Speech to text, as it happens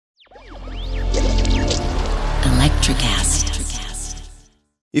NutraCast.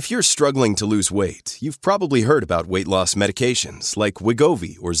 If you're struggling to lose weight, you've probably heard about weight loss medications like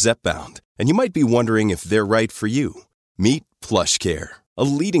Wegovy or Zepbound, and you might be wondering if they're right for you. Meet PlushCare, a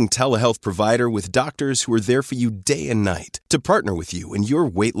leading telehealth provider with doctors who are there for you day and night to partner with you in your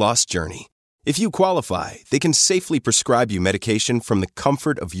weight loss journey. If you qualify, they can safely prescribe you medication from the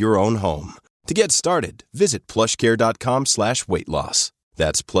comfort of your own home. To get started, visit plushcare.com/weight-loss.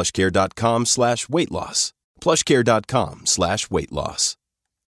 That's plushcare.com/weight-loss. plushcare.com/weight-loss.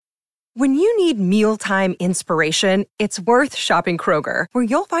 When you need mealtime inspiration, it's worth shopping Kroger, where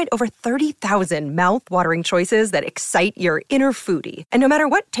you'll find over 30,000 mouth-watering choices that excite your inner foodie. And no matter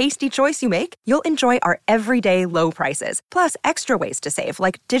what tasty choice you make, you'll enjoy our everyday low prices, plus extra ways to save,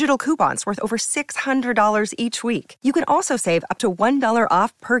 like digital coupons worth over $600 each week. You can also save up to $1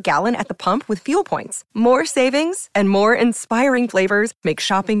 off per gallon at the pump with fuel points. More savings and more inspiring flavors make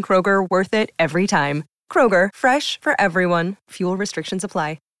shopping Kroger worth it every time. Kroger, fresh for everyone. Fuel restrictions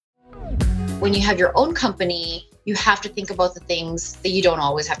apply. When you have your own company, you have to think about the things that you don't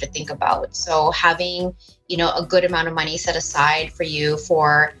always have to think about. So having, a good amount of money set aside for you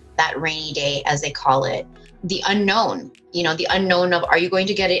for that rainy day, as they call it. The unknown, the unknown of, are you going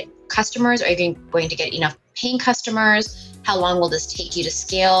to get customers? Are you going to get enough paying customers? How long will this take you to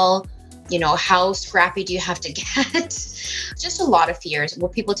scale? How scrappy do you have to get? Just a lot of fears. Will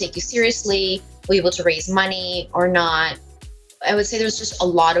people take you seriously? Will you be able to raise money or not? I would say there's just a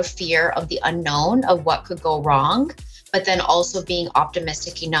lot of fear of the unknown of what could go wrong, but then also being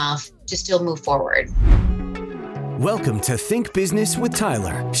optimistic enough to still move forward. Welcome to Think Business with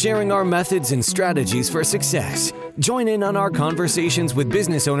Tyler, sharing our methods and strategies for success. Join in on our conversations with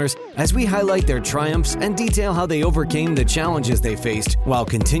business owners as we highlight their triumphs and detail how they overcame the challenges they faced while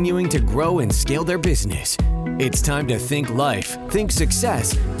continuing to grow and scale their business. It's time to think life, think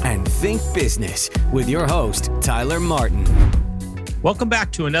success, and think business with your host, Tyler Martin. Welcome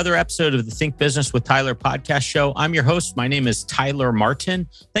back to another episode of the Think Business with Tyler podcast show. I'm your host. My name is Tyler Martin.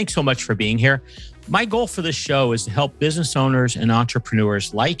 Thanks so much for being here. My goal for this show is to help business owners and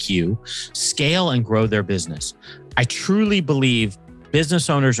entrepreneurs like you scale and grow their business. I truly believe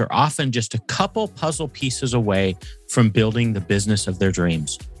business owners are often just a couple puzzle pieces away from building the business of their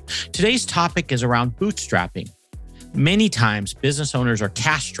dreams. Today's topic is around bootstrapping. Many times, business owners are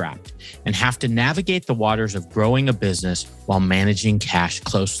cash-strapped and have to navigate the waters of growing a business while managing cash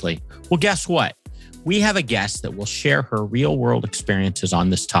closely. Well, guess what? We have a guest that will share her real-world experiences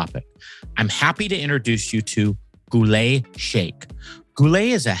on this topic. I'm happy to introduce you to Gulay Sheikh. Gulay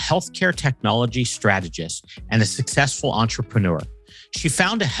is a healthcare technology strategist and a successful entrepreneur. She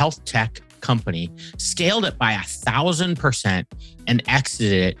found a health tech company, scaled it by 1,000%, and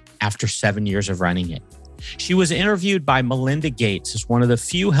exited it after 7 years of running it. She was interviewed by Melinda Gates as one of the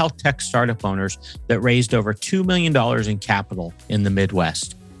few health tech startup owners that raised over $2 million in capital in the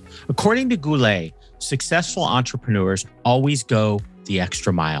Midwest. According to Gulay, successful entrepreneurs always go the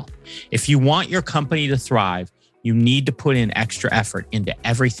extra mile. If you want your company to thrive, you need to put in extra effort into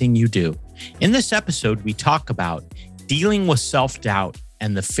everything you do. In this episode, we talk about dealing with self-doubt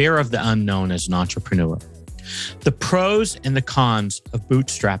and the fear of the unknown as an entrepreneur, the pros and the cons of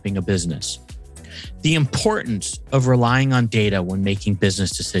bootstrapping a business, the importance of relying on data when making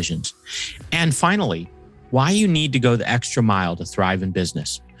business decisions, and finally, why you need to go the extra mile to thrive in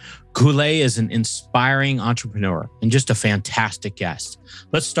business. Gulay is an inspiring entrepreneur and just a fantastic guest.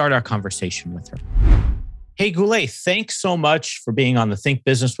 Let's start our conversation with her. Hey, Gulay, thanks so much for being on the Think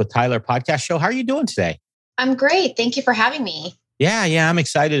Business with Tyler podcast show. How are you doing today? I'm great. Thank you for having me. Yeah, I'm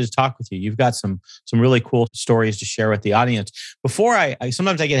excited to talk with you. You've got some really cool stories to share with the audience. Before I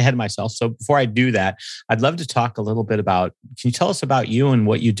sometimes I get ahead of myself. So before I do that, I'd love to talk a little bit about, can you tell us about you and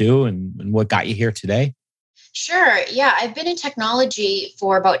what you do and what got you here today? Sure. Yeah, I've been in technology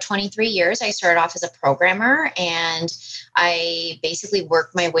for about 23 years. I started off as a programmer and I basically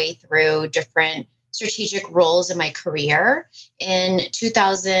worked my way through different strategic roles in my career. In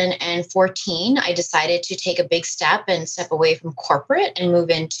 2014, I decided to take a big step and step away from corporate and move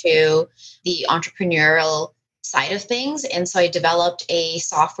into the entrepreneurial side of things. And so I developed a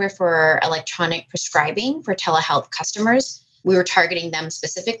software for electronic prescribing for telehealth customers. We were targeting them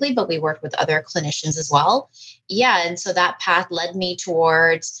specifically, but we worked with other clinicians as well. Yeah, and so that path led me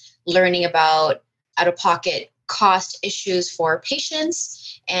towards learning about out-of-pocket cost issues for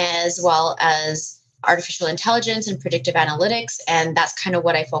patients, as well as artificial intelligence and predictive analytics. And that's kind of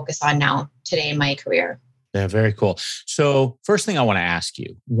what I focus on now today in my career. Yeah, very cool. So first thing I want to ask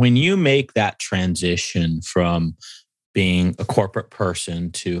you, when you make that transition from being a corporate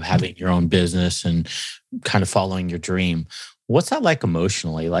person to having your own business and kind of following your dream, What's that like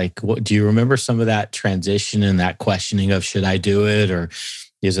emotionally? Like, what do you remember some of that transition and that questioning of should I do it or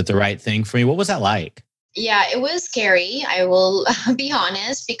is it the right thing for me? What was that like? Yeah, it was scary. I will be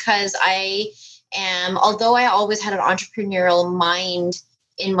honest, because although I always had an entrepreneurial mind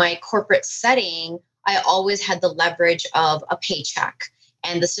in my corporate setting, I always had the leverage of a paycheck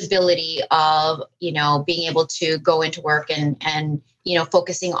and the stability of, being able to go into work and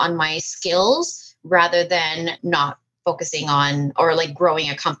focusing on my skills rather than not focusing on or like growing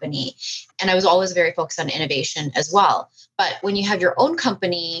a company. And I was always very focused on innovation as well. But when you have your own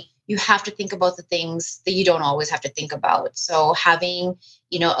company, you have to think about the things that you don't always have to think about. So having,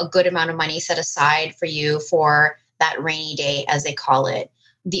 a good amount of money set aside for you for that rainy day, as they call it,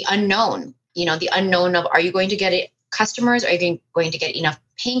 the unknown, the unknown of, are you going to get it customers? Are you going to get enough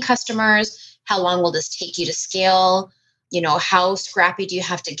paying customers? How long will this take you to scale? How scrappy do you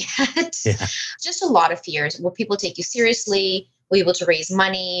have to get? Yeah. Just a lot of fears. Will people take you seriously? Will you be able to raise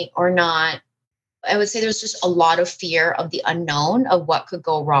money or not? I would say there's just a lot of fear of the unknown of what could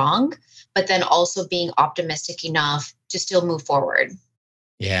go wrong, but then also being optimistic enough to still move forward.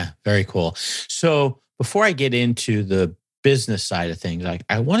 Yeah, very cool. So before I get into the business side of things,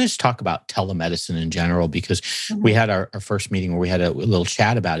 I want to just talk about telemedicine in general, because we had our first meeting where we had a little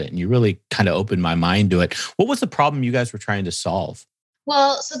chat about it and you really kind of opened my mind to it. What was the problem you guys were trying to solve?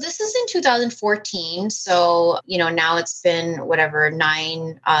 Well, so this is in 2014. So, now it's been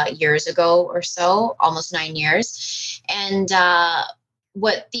 9 years ago or so, almost 9 years. And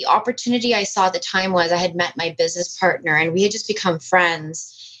what the opportunity I saw at the time was I had met my business partner and we had just become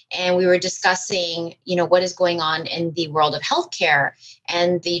friends. And we were discussing, what is going on in the world of healthcare,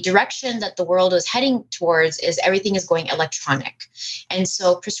 and the direction that the world is heading towards is everything is going electronic. And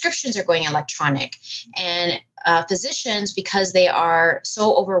so prescriptions are going electronic, and physicians, because they are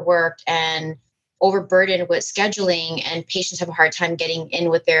so overworked and overburdened with scheduling, and patients have a hard time getting in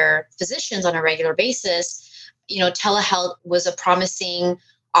with their physicians on a regular basis, telehealth was a promising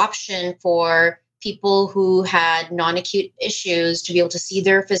option for people who had non-acute issues to be able to see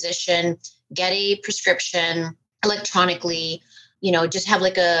their physician, get a prescription electronically, just have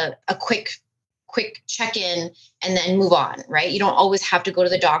like a quick check-in and then move on, right? You don't always have to go to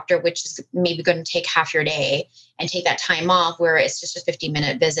the doctor, which is maybe going to take half your day, and take that time off where it's just a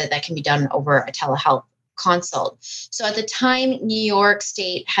 50-minute visit that can be done over a telehealth consult. So at the time, New York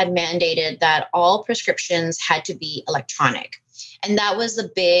State had mandated that all prescriptions had to be electronic. And that was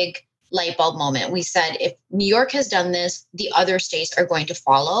the big light bulb moment. We said, if New York has done this, the other states are going to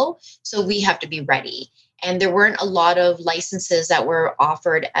follow. So we have to be ready. And there weren't a lot of licenses that were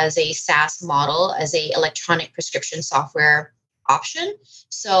offered as a SaaS model, as a electronic prescription software option.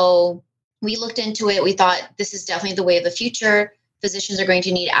 So we looked into it. We thought this is definitely the way of the future. Physicians are going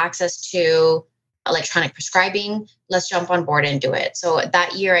to need access to electronic prescribing. Let's jump on board and do it. So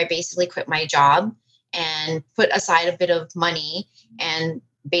that year, I basically quit my job and put aside a bit of money and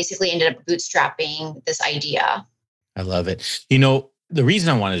basically ended up bootstrapping this idea. I love it. The reason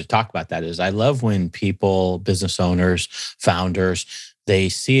I wanted to talk about that is I love when people, business owners, founders, they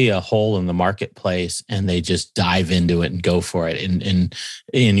see a hole in the marketplace and they just dive into it and go for it. And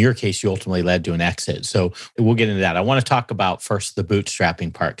in your case, you ultimately led to an exit. So we'll get into that. I want to talk about first the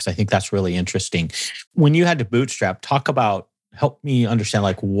bootstrapping part, because I think that's really interesting. When you had to bootstrap, help me understand,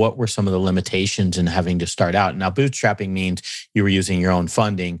 like, what were some of the limitations in having to start out? Now, bootstrapping means you were using your own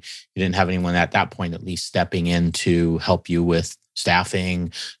funding. You didn't have anyone at that point at least stepping in to help you with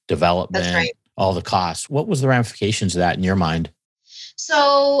staffing, development, That's right. All the costs. What was the ramifications of that in your mind?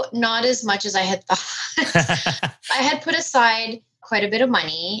 So not as much as I had thought. I had put aside quite a bit of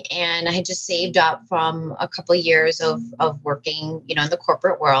money, and I had just saved up from a couple of years of working, in the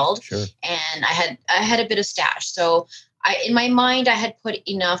corporate world. Sure. And I had a bit of stash. So in my mind, I had put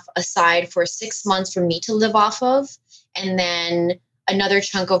enough aside for 6 months for me to live off of, and then another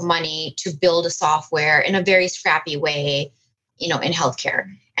chunk of money to build a software in a very scrappy way, in healthcare.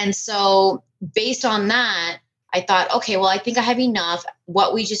 And so based on that, I thought, okay, well, I think I have enough.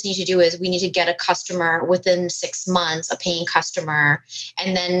 What we just need to do is we need to get a customer within 6 months, a paying customer,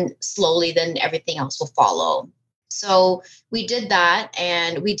 and then slowly, then everything else will follow. So we did that,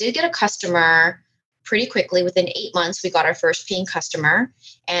 and we did get a customer pretty quickly. Within 8 months, we got our first paying customer,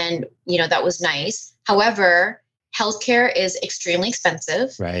 and that was nice. However, healthcare is extremely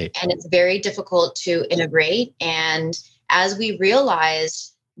expensive, right? And it's very difficult to integrate. And as we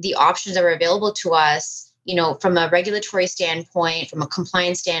realized the options that were available to us, from a regulatory standpoint, from a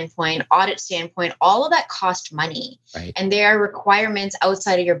compliance standpoint, audit standpoint, all of that cost money. Right. And there are requirements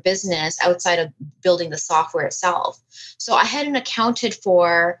outside of your business, outside of building the software itself. So I hadn't accounted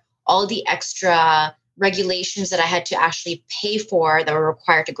for all the extra regulations that I had to actually pay for that were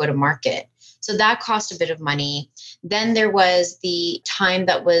required to go to market. So that cost a bit of money. Then there was the time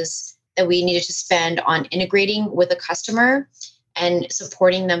that we needed to spend on integrating with a customer and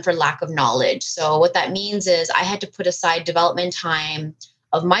supporting them for lack of knowledge. So what that means is I had to put aside development time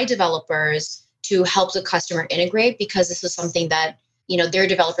of my developers to help the customer integrate, because this was something that, their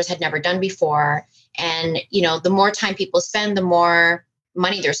developers had never done before. And, the more time people spend, the more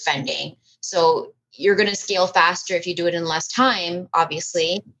money they're spending. So you're going to scale faster if you do it in less time,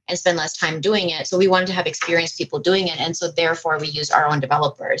 obviously, and spend less time doing it. So we wanted to have experienced people doing it. And so therefore we use our own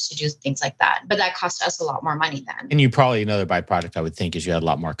developers to do things like that. But that cost us a lot more money then. And you probably, another byproduct, I would think, is you had a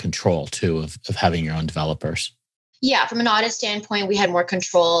lot more control too of having your own developers. Yeah. From an audit standpoint, we had more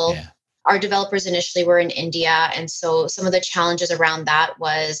control. Yeah. Our developers initially were in India. And so some of the challenges around that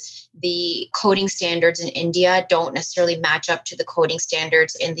was the coding standards in India don't necessarily match up to the coding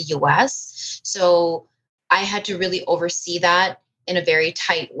standards in the US. So I had to really oversee that in a very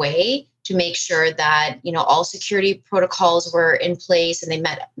tight way to make sure that, all security protocols were in place and they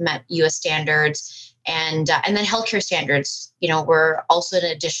met US standards. And then healthcare standards, were also an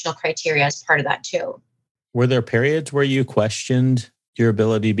additional criteria as part of that too. Were there periods where you questioned your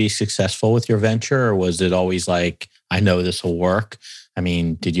ability to be successful with your venture, or was it always like, I know this will work? I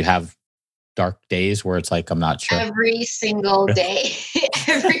mean, did you have dark days where it's like, I'm not sure? Every single day,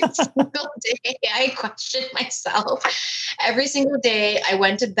 I questioned myself. Every single day I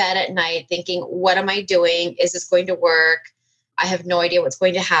went to bed at night thinking, what am I doing? Is this going to work? I have no idea what's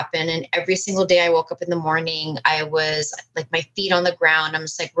going to happen. And every single day I woke up in the morning, I was like my feet on the ground. I'm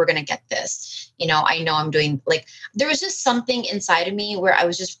just like, we're going to get this. I know I'm doing, like, there was just something inside of me where I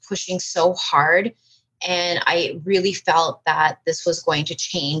was just pushing so hard. And I really felt that this was going to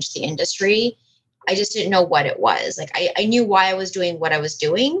change the industry. I just didn't know what it was. Like, I knew why I was doing what I was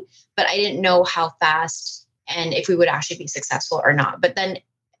doing, but I didn't know how fast and if we would actually be successful or not. But then,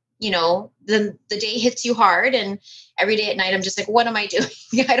 the day hits you hard, and every day at night, I'm just like, what am I doing?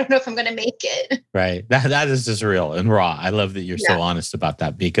 I don't know if I'm going to make it. Right. That is just real and raw. I love that you're so honest about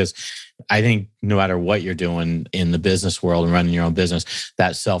that, because I think no matter what you're doing in the business world and running your own business,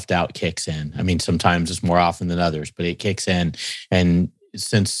 that self-doubt kicks in. I mean, sometimes it's more often than others, but it kicks in. And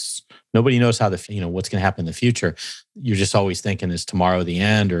since nobody knows how what's going to happen in the future, you're just always thinking, is tomorrow the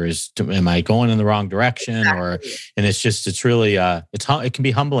end, or am I going in the wrong direction? Exactly. And it's really, it can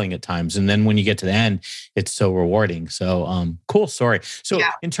be humbling at times. And then when you get to the end, it's so rewarding. So cool story. So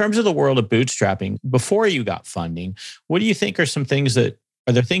in terms of the world of bootstrapping, before you got funding, what do you think are some things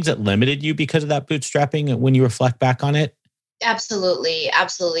are there things that limited you because of that bootstrapping when you reflect back on it? Absolutely.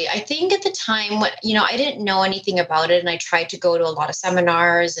 Absolutely. I think at the time, I didn't know anything about it. And I tried to go to a lot of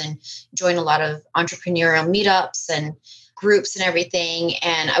seminars and join a lot of entrepreneurial meetups and groups and everything.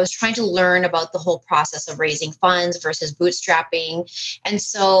 And I was trying to learn about the whole process of raising funds versus bootstrapping. And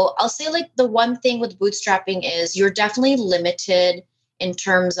so I'll say, like, the one thing with bootstrapping is you're definitely limited in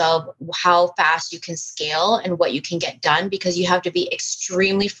terms of how fast you can scale and what you can get done, because you have to be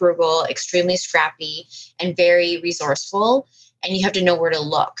extremely frugal, extremely scrappy, and very resourceful. And you have to know where to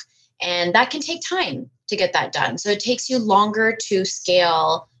look. And that can take time to get that done. So it takes you longer to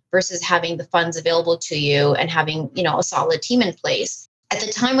scale versus having the funds available to you and having, a solid team in place. At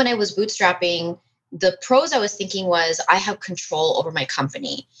the time when I was bootstrapping, the pros I was thinking was I have control over my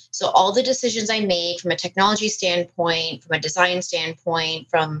company. So all the decisions I make from a technology standpoint, from a design standpoint,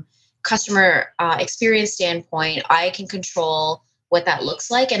 from customer experience standpoint, I can control what that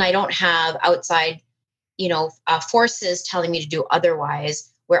looks like. And I don't have outside, forces telling me to do otherwise,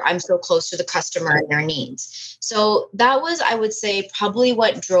 where I'm so close to the customer and their needs. So that was, I would say, probably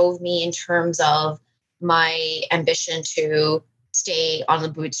what drove me in terms of my ambition to stay on the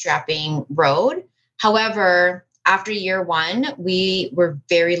bootstrapping road. However, after year one, we were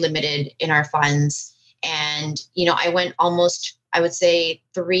very limited in our funds. And, I went almost, I would say,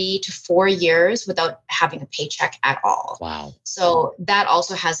 3 to 4 years without having a paycheck at all. Wow. So that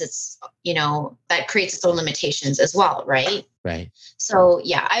also has its, that creates its own limitations as well, right? Right. So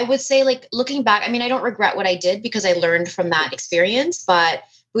yeah, I would say, like, looking back, I don't regret what I did because I learned from that experience, but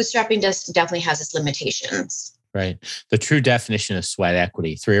bootstrapping definitely has its limitations. Right. The true definition of sweat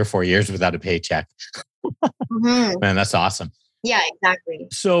equity, 3 or 4 years without a paycheck. Mm-hmm. Man, that's awesome. Yeah, exactly.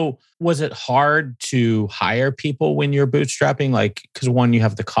 So was it hard to hire people when you're bootstrapping? Like, because one, you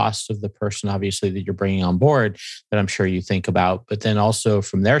have the cost of the person, obviously, that you're bringing on board that I'm sure you think about. But then also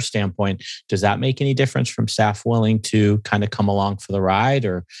from their standpoint, does that make any difference from staff willing to kind of come along for the ride?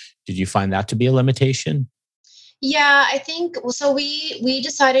 Or did you find that to be a limitation? Yeah, I think so. We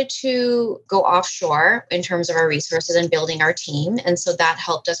decided to go offshore in terms of our resources and building our team, and so that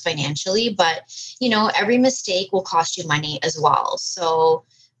helped us financially. But every mistake will cost you money as well. So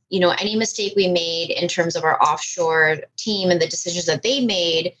any mistake we made in terms of our offshore team and the decisions that they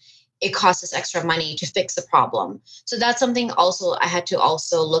made, it cost us extra money to fix the problem. So that's something also I had to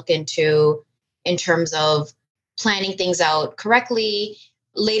also look into in terms of planning things out correctly.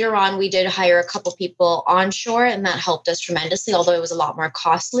 Later on, we did hire a couple people onshore, and that helped us tremendously, although it was a lot more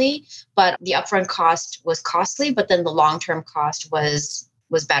costly. But the upfront cost was costly, but then the long-term cost was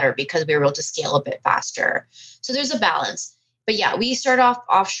better because we were able to scale a bit faster. So there's a balance. But yeah, we started off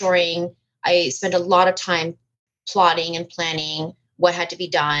offshoring. I spent a lot of time plotting and planning what had to be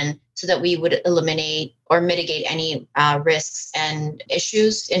done so that we would eliminate or mitigate any risks and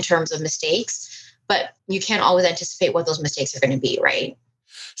issues in terms of mistakes. But you can't always anticipate what those mistakes are going to be, right?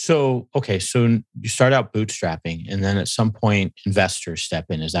 So, okay, so you start out bootstrapping and then at some point investors step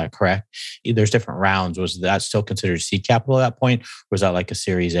in. Is that correct? There's different rounds. Was that still considered seed capital at that point? Or was that like a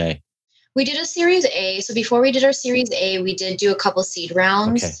Series A? We did a Series A. So before we did our Series A, we did do a couple seed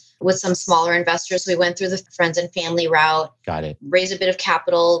rounds with some smaller investors. We went through the friends and family route. Got it. Raised a bit of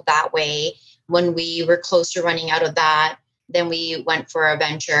capital that way. When we were close to running out of that, then we went for a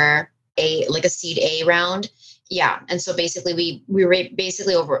venture, like a seed A round. Yeah. And so basically we were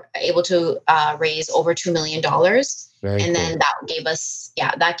basically able to raise over $2 million. Very and cool. Then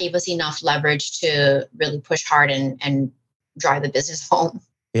that gave us enough leverage to really push hard and drive the business home.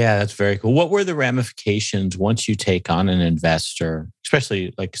 Yeah, that's very cool. What were the ramifications once you take on an investor,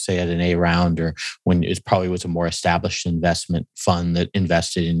 especially like say at an A round or when it probably was a more established investment fund that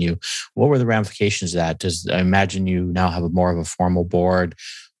invested in you? What were the ramifications of that? I imagine you now have more of a formal board.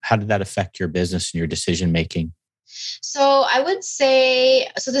 How did that affect your business and your decision making? So I would say,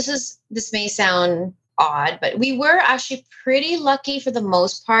 this may sound odd, but we were actually pretty lucky for the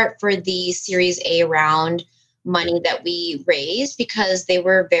most part for the Series A round money that we raised because they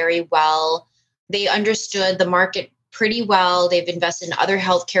were they understood the market pretty well. They've invested in other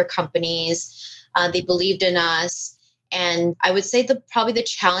healthcare companies. They believed in us. And I would say probably the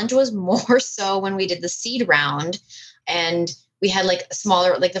challenge was more so when we did the seed round and we had like a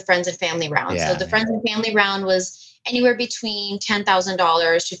smaller, like the friends and family round. Yeah, so the friends and family round was anywhere between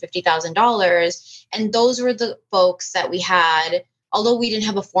 $10,000 to $50,000. And those were the folks that we had, although we didn't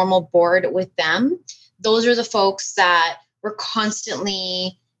have a formal board with them, those are the folks that were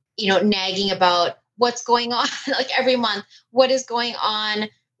constantly, nagging about what's going on, like every month, what is going on?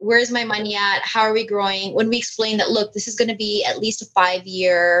 Where's my money at? How are we growing? When we explained that, look, this is going to be at least a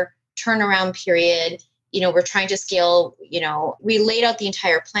 5-year turnaround period. We're trying to scale, we laid out the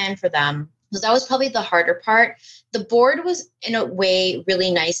entire plan for them. So that was probably the harder part. The board was in a way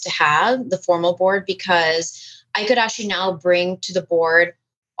really nice to have, the formal board, because I could actually now bring to the board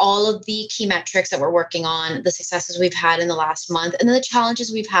all of the key metrics that we're working on, the successes we've had in the last month, and then the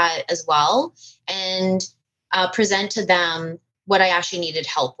challenges we've had as well, and present to them what I actually needed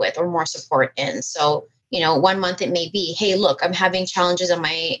help with or more support in. So, 1 month it may be, hey, look, I'm having challenges on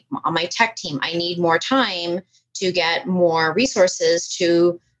my tech team. I need more time to get more resources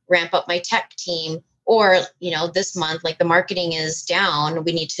to ramp up my tech team. Or, this month, like the marketing is down,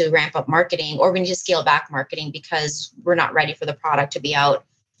 we need to ramp up marketing, or we need to scale back marketing because we're not ready for the product to be out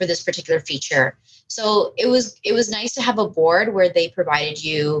for this particular feature. So it was nice to have a board where they provided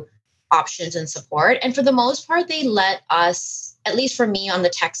you options and support. And for the most part, they let us, at least for me on the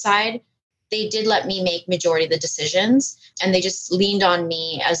tech side, they did let me make majority of the decisions. And they just leaned on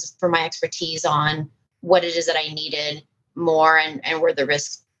me as for my expertise on what it is that I needed more and where the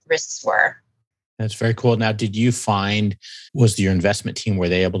risks were. That's very cool. Now, did you find, was your investment team, were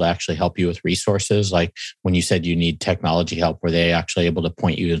they able to actually help you with resources? Like when you said you need technology help, were they actually able to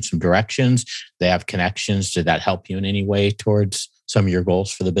point you in some directions? They have connections. Did that help you in any way towards some of your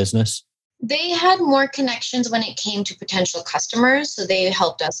goals for the business? They had more connections when it came to potential customers. So they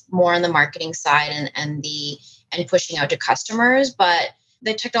helped us more on the marketing side and pushing out to customers. But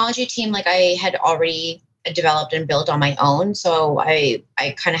the technology team, like I had already developed and built on my own. So I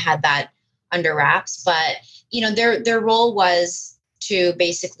kind of had that under wraps, but their role was to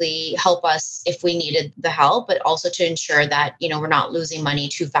basically help us if we needed the help, but also to ensure that we're not losing money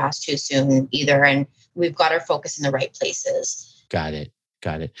too fast, too soon either, and we've got our focus in the right places. Got it.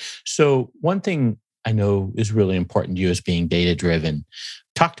 So one thing I know is really important to you is being data driven.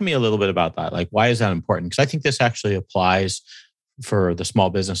 Talk to me a little bit about that. Like, why is that important? Because I think this actually applies for the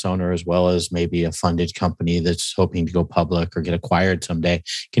small business owner as well as maybe a funded company that's hoping to go public or get acquired someday.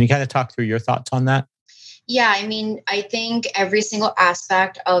 Can you kind of talk through your thoughts on that? Yeah, I mean, I think every single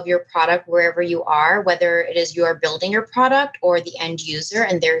aspect of your product, wherever you are, whether it is you are building your product or the end user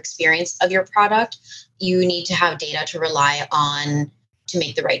and their experience of your product, you need to have data to rely on to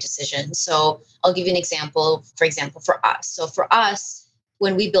make the right decision. So I'll give you an example, for example, for us. So for us,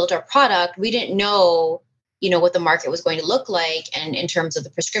 when we built our product, we didn't know, what the market was going to look like. And in terms of the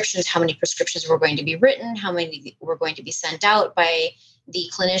prescriptions, how many prescriptions were going to be written, how many were going to be sent out by the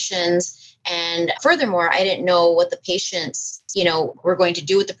clinicians. And furthermore, I didn't know what the patients, were going to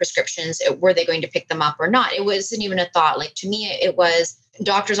do with the prescriptions. Were they going to pick them up or not? It wasn't even a thought. Like to me, it was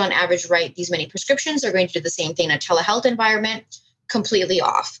doctors on average write these many prescriptions. They're going to do the same thing in a telehealth environment, completely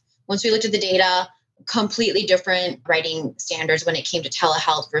off. Once we looked at the data, completely different writing standards when it came to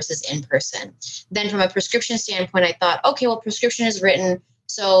telehealth versus in person. Then from a prescription standpoint, I thought, okay, well, prescription is written.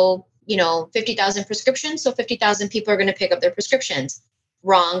 So, 50,000 prescriptions. So 50,000 people are going to pick up their prescriptions.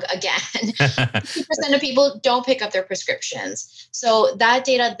 Wrong again. 50% of people don't pick up their prescriptions. So that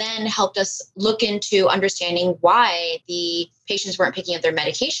data then helped us look into understanding why the patients weren't picking up their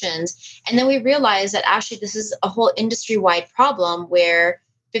medications. And then we realized that actually this is a whole industry-wide problem where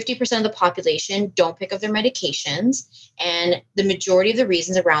 50% of the population don't pick up their medications. And the majority of the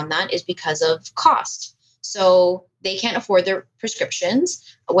reasons around that is because of cost. So they can't afford their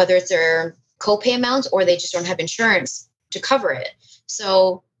prescriptions, whether it's their copay amounts or they just don't have insurance to cover it.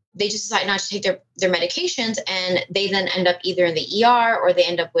 So they just decide not to take their medications, and they then end up either in the ER or they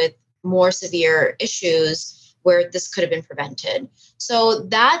end up with more severe issues where this could have been prevented. So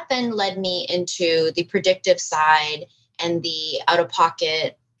that then led me into the predictive side and the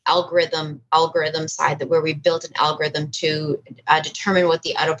out-of-pocket algorithm side, that where we built an algorithm to determine what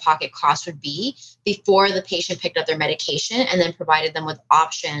the out-of-pocket cost would be before the patient picked up their medication, and then provided them with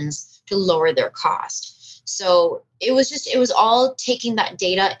options to lower their cost. So it was all taking that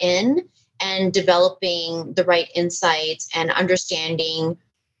data in and developing the right insights and understanding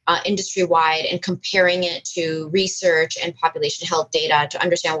industry-wide and comparing it to research and population health data to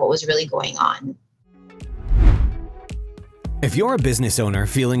understand what was really going on. If you're a business owner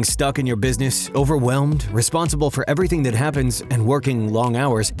feeling stuck in your business, overwhelmed, responsible for everything that happens, and working long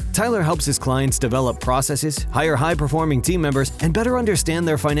hours, Tyler helps his clients develop processes, hire high-performing team members, and better understand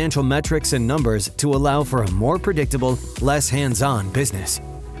their financial metrics and numbers to allow for a more predictable, less hands-on business.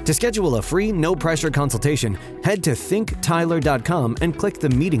 To schedule a free, no-pressure consultation, head to thinktyler.com and click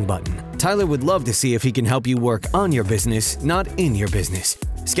the meeting button. Tyler would love to see if he can help you work on your business, not in your business.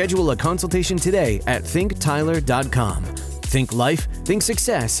 Schedule a consultation today at thinktyler.com. Think life, think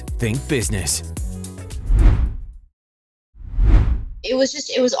success, think business. It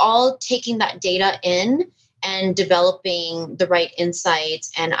was all taking that data in and developing the right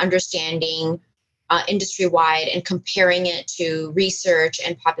insights and understanding industry-wide and comparing it to research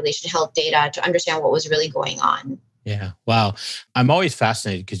and population health data to understand what was really going on. Yeah. Wow. I'm always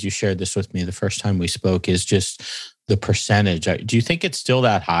fascinated because you shared this with me the first time we spoke, is just the percentage. Do you think it's still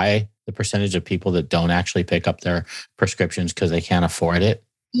that high, the percentage of people that don't actually pick up their prescriptions because they can't afford it?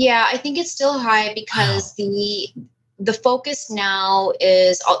 Yeah, I think it's still high because the focus now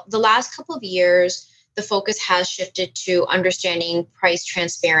is the last couple of years, the focus has shifted to understanding price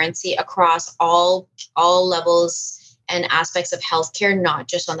transparency across all levels and aspects of healthcare, not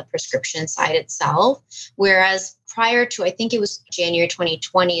just on the prescription side itself. Whereas prior to, I think it was January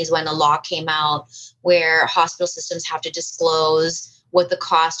 2020 is when the law came out where hospital systems have to disclose what the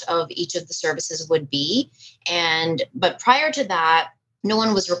cost of each of the services would be. But prior to that, no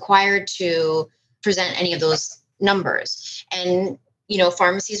one was required to present any of those numbers. And,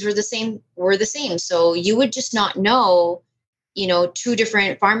 pharmacies were the same. So you would just not know, two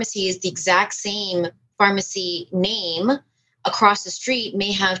different pharmacies, the exact same pharmacy name across the street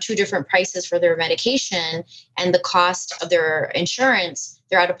may have two different prices for their medication, and the cost of their insurance,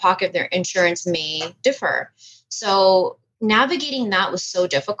 their out-of-pocket of their insurance may differ. So navigating that was so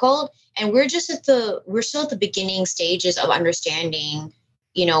difficult. And we're still at the beginning stages of understanding,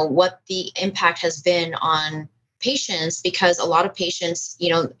 what the impact has been on patients, because a lot of patients,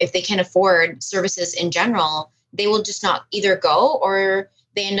 if they can't afford services in general, they will just not either go, or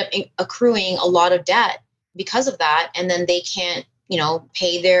they end up accruing a lot of debt because of that. And then they can't,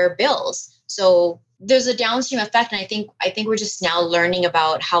 pay their bills. So there's a downstream effect. And I think we're just now learning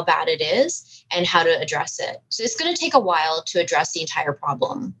about how bad it is and how to address it. So it's going to take a while to address the entire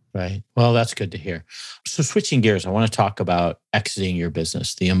problem. Right. Well, that's good to hear. So switching gears, I want to talk about exiting your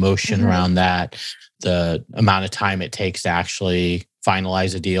business, the emotion around that, the amount of time it takes to actually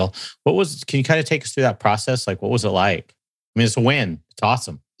finalize a deal. Can you kind of take us through that process? Like, what was it like? I mean, it's a win. It's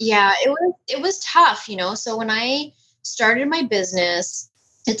awesome. Yeah, it was tough, So when I started my business,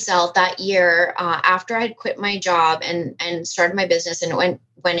 itself that year, after I had quit my job and started my business and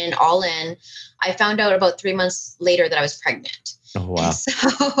went in all in, I found out about 3 months later that I was pregnant. Oh, wow. And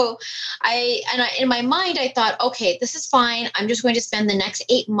so in my mind, I thought, okay, this is fine. I'm just going to spend the next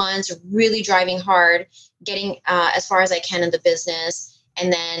 8 months really driving hard, getting as far as I can in the business.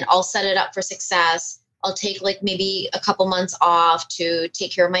 And then I'll set it up for success. I'll take like maybe a couple months off to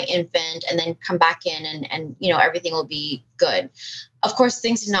take care of my infant and then come back in and everything will be good. Of course,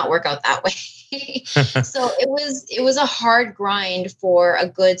 things did not work out that way. So it was a hard grind for a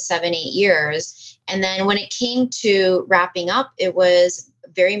good 7-8 years. And then when it came to wrapping up, it was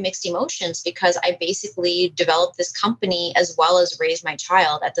very mixed emotions because I basically developed this company as well as raised my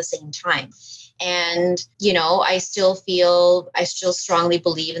child at the same time. And, I still strongly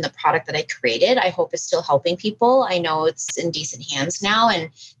believe in the product that I created. I hope it's still helping people. I know it's in decent hands now and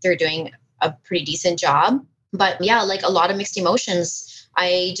they're doing a pretty decent job. But yeah, like a lot of mixed emotions.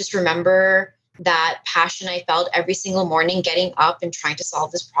 I just remember that passion I felt every single morning, getting up and trying to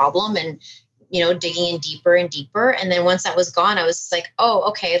solve this problem and, digging in deeper and deeper. And then once that was gone, I was like, oh,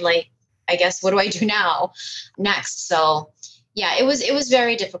 okay, like, I guess, what do I do now next? So yeah, it was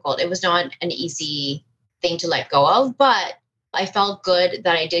very difficult. It was not an easy thing to let go of, but I felt good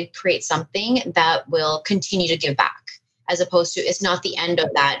that I did create something that will continue to give back, as opposed to it's not the end of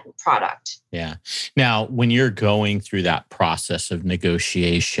that product. Yeah. Now, when you're going through that process of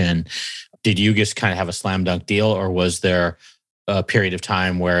negotiation, did you just kind of have a slam dunk deal, or was there a period of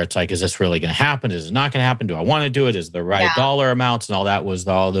time where it's like, is this really going to happen? Is it not going to happen? Do I want to do it? Is the right dollar amounts and all that? Was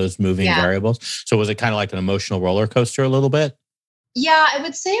all those moving variables? So was it kind of like an emotional roller coaster a little bit? Yeah, I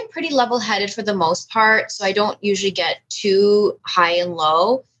would say I'm pretty level-headed for the most part. So I don't usually get too high and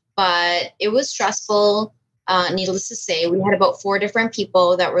low, but it was stressful. Needless to say, we had about 4 different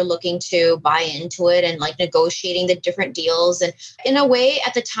people that were looking to buy into it and like negotiating the different deals. And in a way,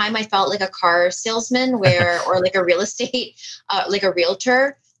 at the time, I felt like a car salesman or like a real estate, like a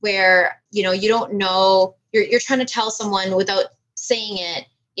realtor, where, you don't know, you're trying to tell someone without saying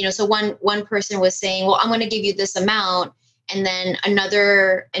it, so one person was saying, well, I'm going to give you this amount. And then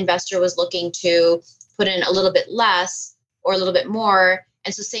another investor was looking to put in a little bit less or a little bit more.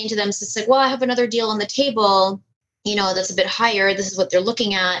 And so saying to them, so it's like, well, I have another deal on the table, that's a bit higher. This is what they're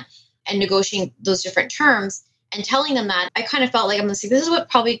looking at, and negotiating those different terms and telling them that. I kind of felt like I'm saying, this is what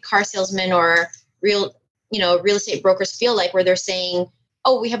probably car salesmen or real estate brokers feel like, where they're saying,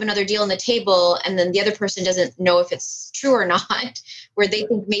 oh, we have another deal on the table. And then the other person doesn't know if it's true or not, where they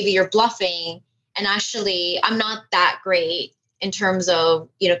think maybe you're bluffing. And actually, I'm not that great in terms of,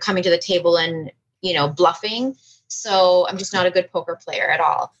 coming to the table and, bluffing. So I'm just not a good poker player at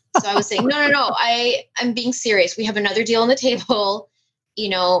all. So I was saying, no, I'm being serious. We have another deal on the table.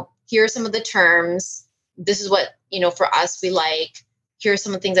 Here are some of the terms. This is what, for us, we like. Here are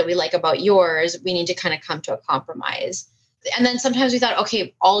some of the things that we like about yours. We need to kind of come to a compromise. And then sometimes we thought,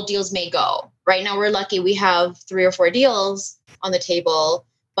 okay, all deals may go. Right now, we're lucky we have 3 or 4 deals on the table.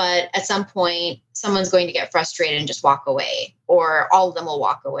 But at some point, someone's going to get frustrated and just walk away, or all of them will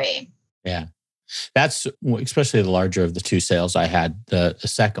walk away. Yeah. That's especially the larger of the 2 sales I had. The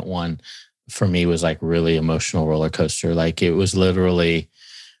second one for me was like really emotional roller coaster. Like it was literally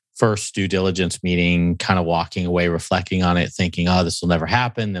first due diligence meeting, kind of walking away, reflecting on it, thinking, oh, this will never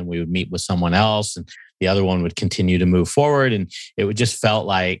happen. Then we would meet with someone else and the other one would continue to move forward. And it would just felt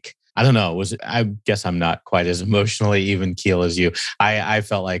like, I don't know. I guess I'm not quite as emotionally even keel as you. I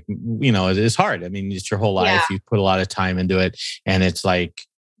felt like, it's hard. I mean, it's your whole life. Yeah. You put a lot of time into it, and it's like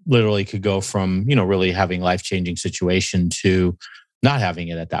literally could go from, really having life-changing situation to not having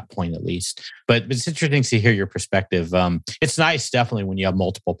it at that point, at least. But it's interesting to hear your perspective. It's nice, definitely, when you have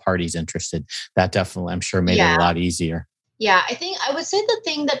multiple parties interested. That definitely, I'm sure, made it a lot easier. Yeah, I would say the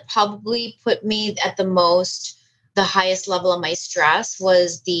thing that probably put me at the highest level of my stress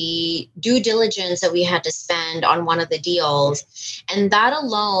was the due diligence that we had to spend on one of the deals. And that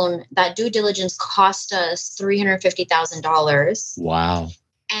alone, that due diligence cost us $350,000. Wow.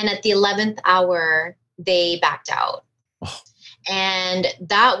 And at the 11th hour, they backed out. Oh. And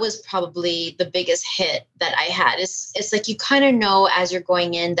that was probably the biggest hit that I had. It's like you kind of know as you're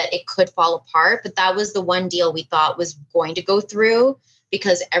going in that it could fall apart, but that was the one deal we thought was going to go through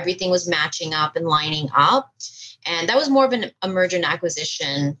because everything was matching up and lining up. And that was more of a merger and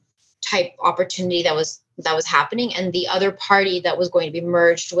acquisition type opportunity that was happening. And the other party that was going to be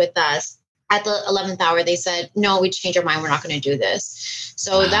merged with us at the 11th hour, they said, no, we changed our mind. We're not going to do this.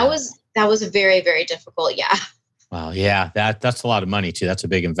 So that was a very, very difficult. Yeah. Wow. Yeah. That's a lot of money too. That's a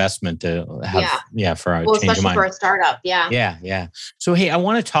big investment to have. Yeah. For a change of mind. Especially for a startup. Yeah. Yeah. Yeah. So, hey, I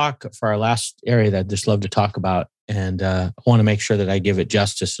want to talk for our last area that I'd just love to talk about and I want to make sure that I give it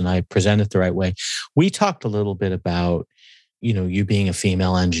justice and I present it the right way. We talked a little bit about, you being a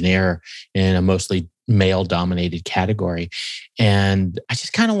female engineer in a mostly male-dominated category. And I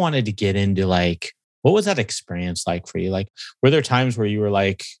just kind of wanted to get into what was that experience like for you? Like, were there times where you were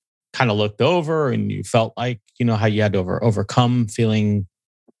like, kind of looked over and you felt like, how you had to overcome feeling,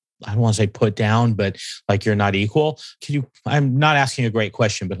 I don't want to say put down, but like you're not equal? I'm not asking a great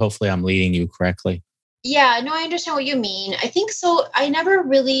question, but hopefully I'm leading you correctly. Yeah, no, I understand what you mean. I think so. I never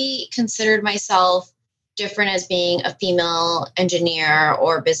really considered myself different as being a female engineer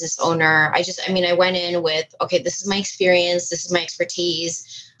or business owner. I went in with, okay, this is my experience. This is my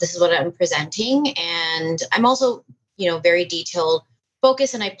expertise. This is what I'm presenting. And I'm also, very detailed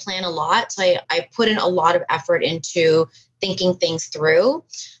focused, and I plan a lot. So I put in a lot of effort into thinking things through.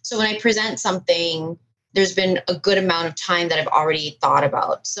 So when I present something, there's been a good amount of time that I've already thought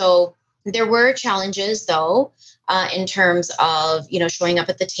about. So there were challenges though, in terms of, showing up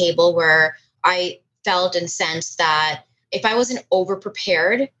at the table, where I felt and sensed that if I wasn't over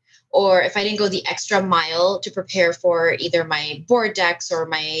prepared, or if I didn't go the extra mile to prepare for either my board decks or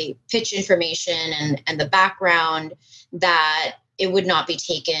my pitch information and the background, that it would not be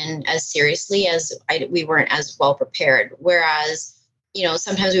taken as seriously as we weren't as well prepared. Whereas,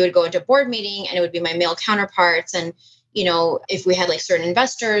 sometimes we would go into a board meeting and it would be my male counterparts. And, if we had like certain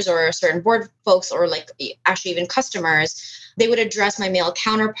investors or certain board folks, or like actually even customers, they would address my male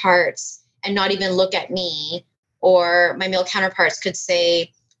counterparts and not even look at me. Or my male counterparts could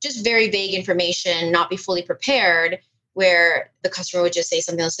say just very vague information, not be fully prepared, where the customer would just say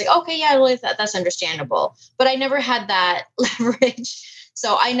something that's like, okay, yeah, well, that's understandable. But I never had that leverage.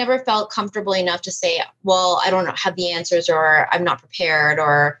 So I never felt comfortable enough to say, well, I don't have the answers, or I'm not prepared,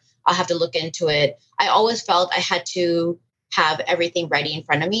 or I'll have to look into it. I always felt I had to have everything ready in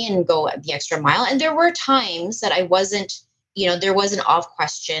front of me and go the extra mile. And there were times that I wasn't, there was an off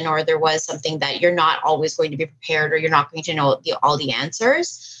question, or there was something that you're not always going to be prepared, or you're not going to know all the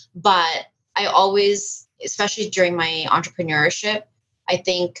answers. But I always, especially during my entrepreneurship, I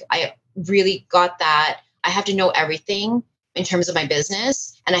think I really got that I have to know everything in terms of my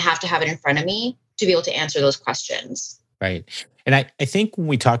business, and I have to have it in front of me to be able to answer those questions. Right. And I think when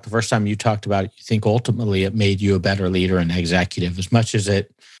we talked the first time you talked about it, you think ultimately it made you a better leader and executive, as much as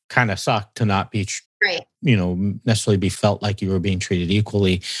it kind of sucked to not be, right, necessarily be felt like you were being treated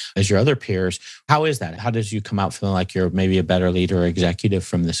equally as your other peers. How is that? How does you come out feeling like you're maybe a better leader or executive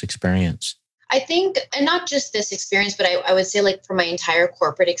from this experience? I think, and not just this experience, but I would say like for my entire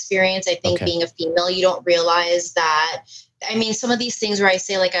corporate experience, I think being a female, you don't realize that. Some of these things where I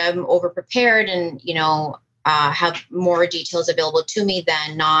say like I'm over prepared and, have more details available to me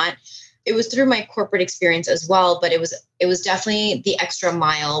than not. It was through my corporate experience as well, but it was definitely the extra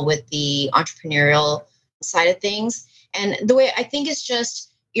mile with the entrepreneurial side of things. And the way I think is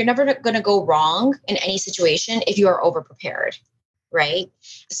just, you're never going to go wrong in any situation if you are over prepared. Right.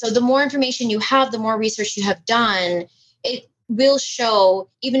 So the more information you have, the more research you have done, it will show,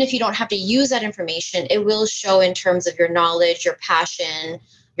 even if you don't have to use that information, it will show in terms of your knowledge, your passion,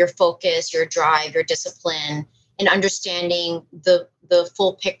 your focus, your drive, your discipline, and understanding the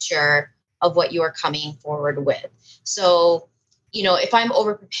full picture of what you are coming forward with. So, if I'm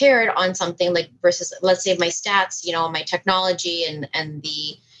over prepared on something like versus, let's say my stats, my technology and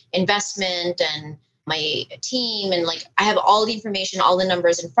the investment and my team, and like I have all the information, all the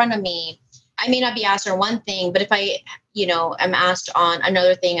numbers in front of me, I may not be asked on one thing, but if I, am asked on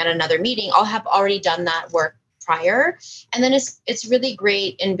another thing at another meeting, I'll have already done that work prior. And then it's really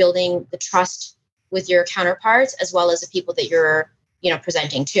great in building the trust with your counterparts as well as the people that you're,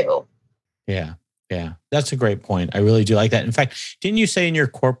 presenting to. Yeah. Yeah. That's a great point. I really do like that. In fact, didn't you say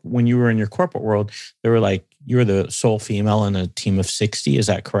when you were in your corporate world, you were the sole female in a team of 60? Is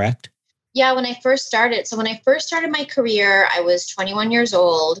that correct? Yeah, when I first started. So when I first started my career, I was 21 years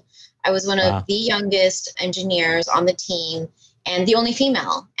old. I was one of the youngest engineers on the team, and the only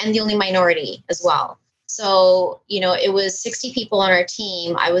female and the only minority as well. So, it was 60 people on our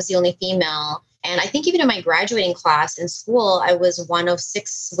team. I was the only female. And I think even in my graduating class in school, I was one of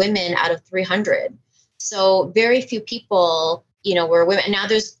 6 women out of 300. So very few people, were women. And I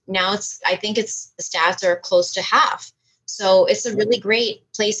think the stats are close to half. So it's a really great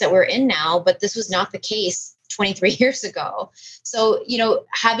place that we're in now, but this was not the case 23 years ago. So,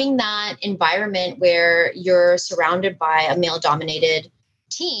 having that environment where you're surrounded by a male dominated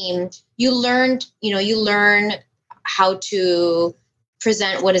team, you learn how to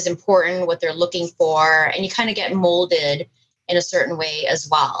present what is important, what they're looking for, and you kind of get molded in a certain way as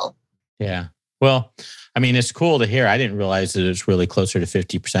well. Yeah. Well, I mean, it's cool to hear. I didn't realize that it's really closer to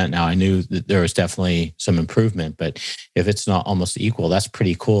 50% now. I knew that there was definitely some improvement, but if it's not almost equal, that's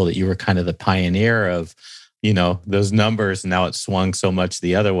pretty cool that you were kind of the pioneer of, those numbers. And now it's swung so much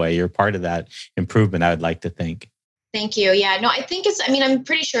the other way. You're part of that improvement, I would like to think. Thank you. Yeah, no, I think I'm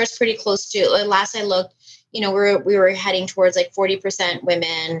pretty sure it's pretty close to, last I looked, we were heading towards like 40%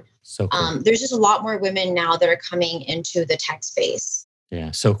 women. So cool. There's just a lot more women now that are coming into the tech space.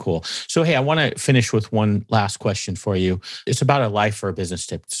 Yeah, so cool. So, hey, I want to finish with one last question for you. It's about a life or a business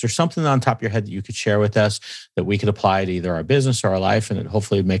tip. Is there something on top of your head that you could share with us that we could apply to either our business or our life and it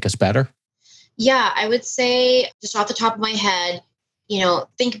hopefully make us better? Yeah, I would say just off the top of my head,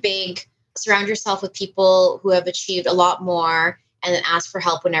 think big, surround yourself with people who have achieved a lot more, and then ask for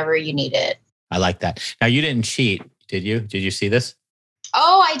help whenever you need it. I like that. Now, you didn't cheat, did you? Did you see this?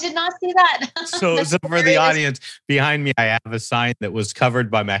 Oh, I did not see that. So for the audience behind me, I have a sign that was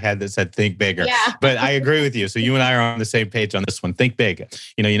covered by my head that said think bigger. Yeah. But I agree with you. So you and I are on the same page on this one. Think big.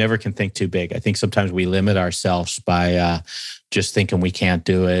 You never can think too big. I think sometimes we limit ourselves by just thinking we can't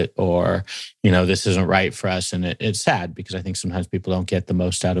do it or, this isn't right for us. And it's sad because I think sometimes people don't get the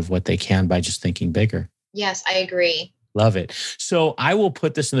most out of what they can by just thinking bigger. Yes, I agree. Love it. So I will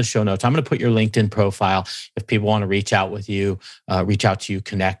put this in the show notes. I'm going to put your LinkedIn profile. If people want to reach out to you,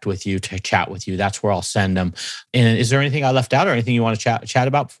 connect with you, to chat with you, that's where I'll send them. And is there anything I left out or anything you want to chat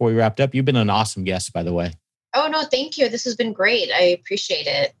about before we wrapped up? You've been an awesome guest, by the way. Oh, no, thank you. This has been great. I appreciate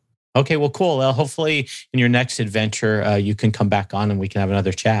it. Okay, well, cool. Well, hopefully in your next adventure, you can come back on and we can have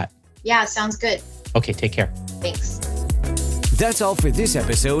another chat. Yeah, sounds good. Okay, take care. Thanks. That's all for this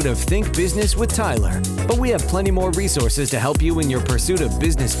episode of Think Business with Tyler. But we have plenty more resources to help you in your pursuit of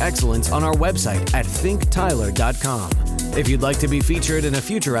business excellence on our website at thinktyler.com. If you'd like to be featured in a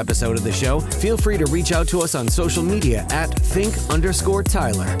future episode of the show, feel free to reach out to us on social media at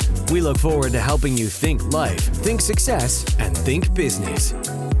think_Tyler. We look forward to helping you think life, think success, and think business.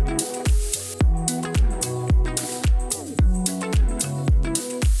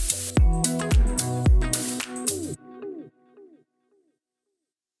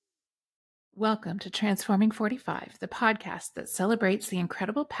 Welcome to Transforming 45, the podcast that celebrates the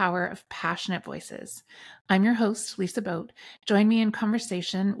incredible power of passionate voices. I'm your host, Lisa Boat. Join me in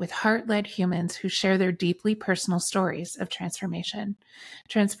conversation with heart-led humans who share their deeply personal stories of transformation.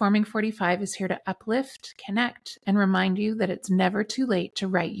 Transforming 45 is here to uplift, connect, and remind you that it's never too late to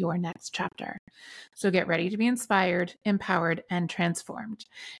write your next chapter. So get ready to be inspired, empowered, and transformed.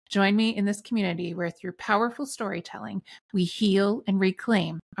 Join me in this community where through powerful storytelling, we heal and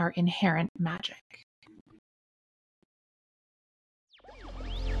reclaim our inherent magic.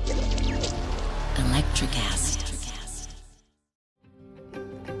 Electricast.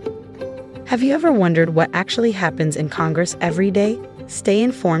 Have you ever wondered what actually happens in Congress every day? Stay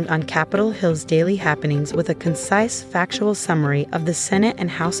informed on Capitol Hill's daily happenings with a concise, factual summary of the Senate and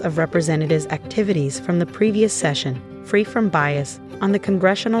House of Representatives' activities from the previous session, free from bias, on the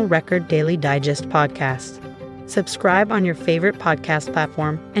Congressional Record Daily Digest podcast. Subscribe on your favorite podcast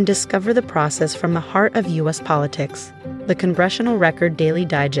platform and discover the process from the heart of U.S. politics. The Congressional Record Daily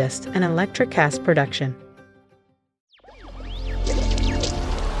Digest, an Electricast production.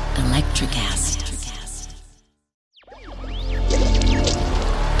 Electricast.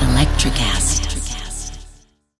 Electricast.